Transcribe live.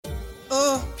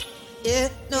Yeah,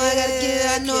 no, I gotta get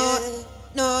it, I know it.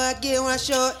 No, I get it when I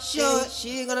show it.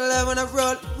 She gonna love when I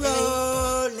roll it.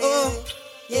 Oh,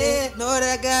 yeah, know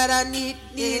that I got, I need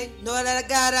it. Know that I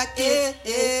got, I get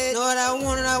it. Know that I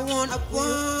want it, I want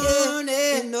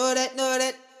it. Know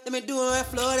that. Let me do it when I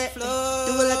flow that. Do it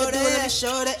like I do it, let me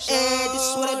show that. Hey, this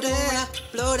is what I do when I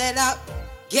blow that out.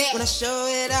 Yeah. When I show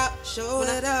it out. When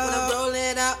I roll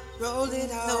it out.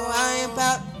 No, I ain't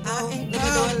bout. Let me do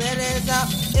it, let it out.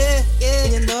 Yeah.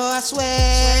 And you know I swear,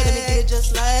 let me get it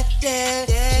just like that.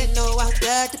 You know I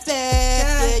got the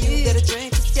bag. Yeah, you gotta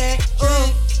drink to that.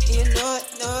 And you know it.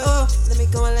 Let me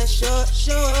go and let's show it.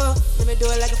 Let me do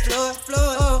it like a floor.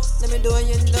 Let me do it,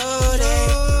 you know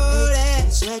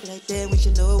that. Swag like that, we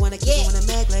should know it when I keep it when I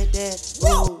act like that.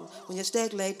 Whoa. When you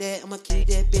stack like that, I'ma keep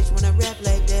that bitch when I rap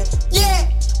like that. Yeah.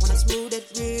 When I smooth that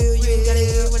real, you gotta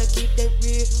hear when I keep that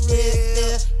real.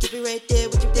 Yeah. Keep it right there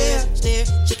with your snare.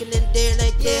 Chicken in there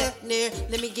like that. Near.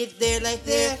 Let me get there like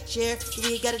there. Share.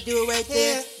 We gotta do it right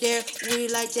there. We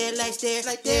like that, like stare.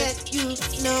 Like that. You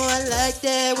know I like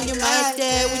that. When you like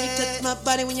that. When you touch my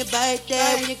body, when you bite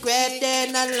that. When you grab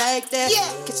that, and I like that.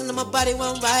 Kissing on my body,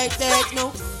 won't bite that.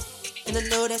 No. And I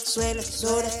know that swag, like you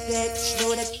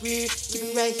know that real. Keep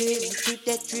it right here, and keep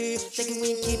that drill. Second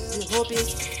we keep it, hope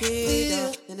it's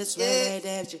real. And that's swag like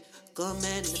that, you come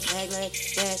in the bag like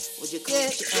that. Would you come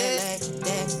with your act like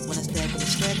that? When I stack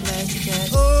like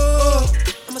that. Oh,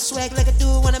 I'm a swag like I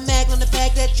do when I'm mag on the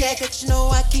pack that track. That you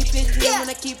know I keep it real when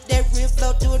I keep that real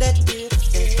flow to that real.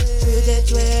 Feel that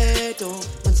swag, though.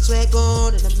 When the swag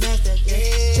on and I match that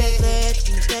track like that,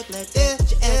 you stack like that.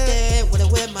 Put your ass that when I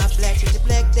wear my black, with your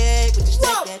black tag.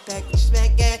 Stack that pack, with your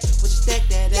smack that, with your stack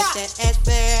that, that's that ass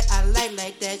bad. I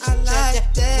like that, I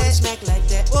like that, when it smack like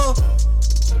that. Oh,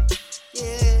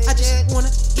 yeah. I just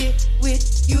wanna get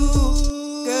with you,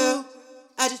 girl.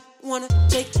 I just wanna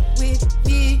take it with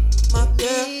me, my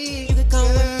girl. You can come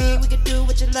with me, we can do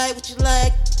what you like,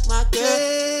 my girl.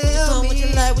 You can come what you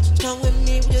like, what you come with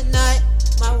me, with your night,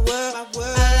 my world. I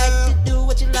like to do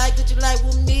what you like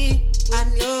with me. I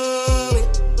know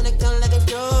it when I come like a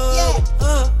show.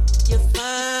 You're fine,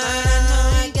 I know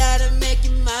I gotta make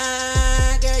you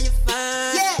mine. Girl, you're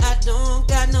fine, I don't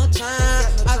got no time.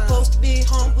 I'm supposed to be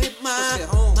home with my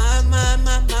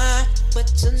but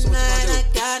tonight I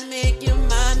gotta make you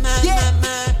mine.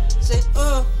 Say,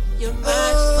 oh, you're mine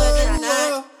for the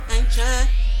night. I ain't trying,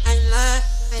 I ain't lying.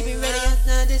 Keep it ready, it's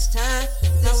not this time.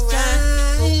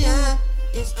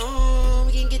 It's on,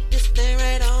 we can get this thing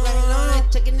right on.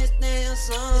 Taking this damn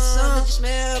song, did you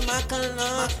smell my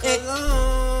cologne?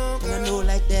 When I know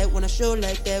like that, when I show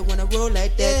like that, when I roll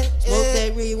like that, smoke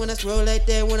that weed when I roll like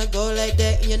that, when I go like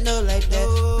that, and you know like that,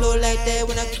 flow like that,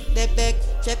 when I get that back,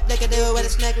 trap like I do, when I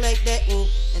snack like that, ooh,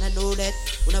 and I know that,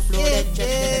 when I flow that, trap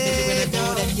like I do, when I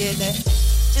know that, that,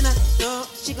 and I know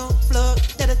she gon' flow,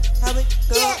 that is how it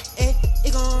go,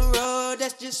 it gon' roll,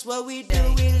 that's just what we do,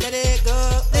 we let it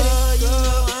go, you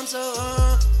know I'm so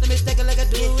on, let me stack it like I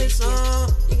do it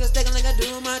song, you can stack it like I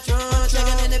do my drum,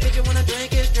 checking in the bitch when I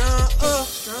drink it strong,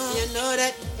 you know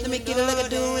that, let me get it like I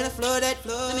do when I flow that,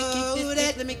 let me keep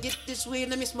this, let me get this weed,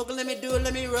 let me smoke it, let me do it,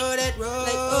 let me roll that,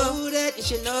 like that, and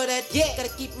she know that, gotta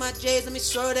keep my J's, let me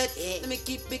throw that, let me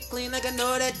keep it clean like I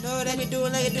know that, let me do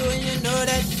it like I do and you know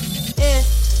that,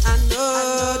 I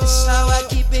know this is how I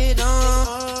keep it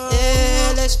on,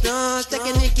 let's strong,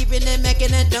 stacking it, keeping it,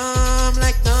 making it dumb,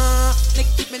 like dumb,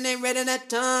 nigga keeping it ready that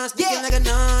tongue, sticking like a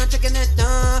nun, checking that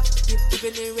dumb,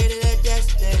 keeping it ready that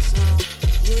song,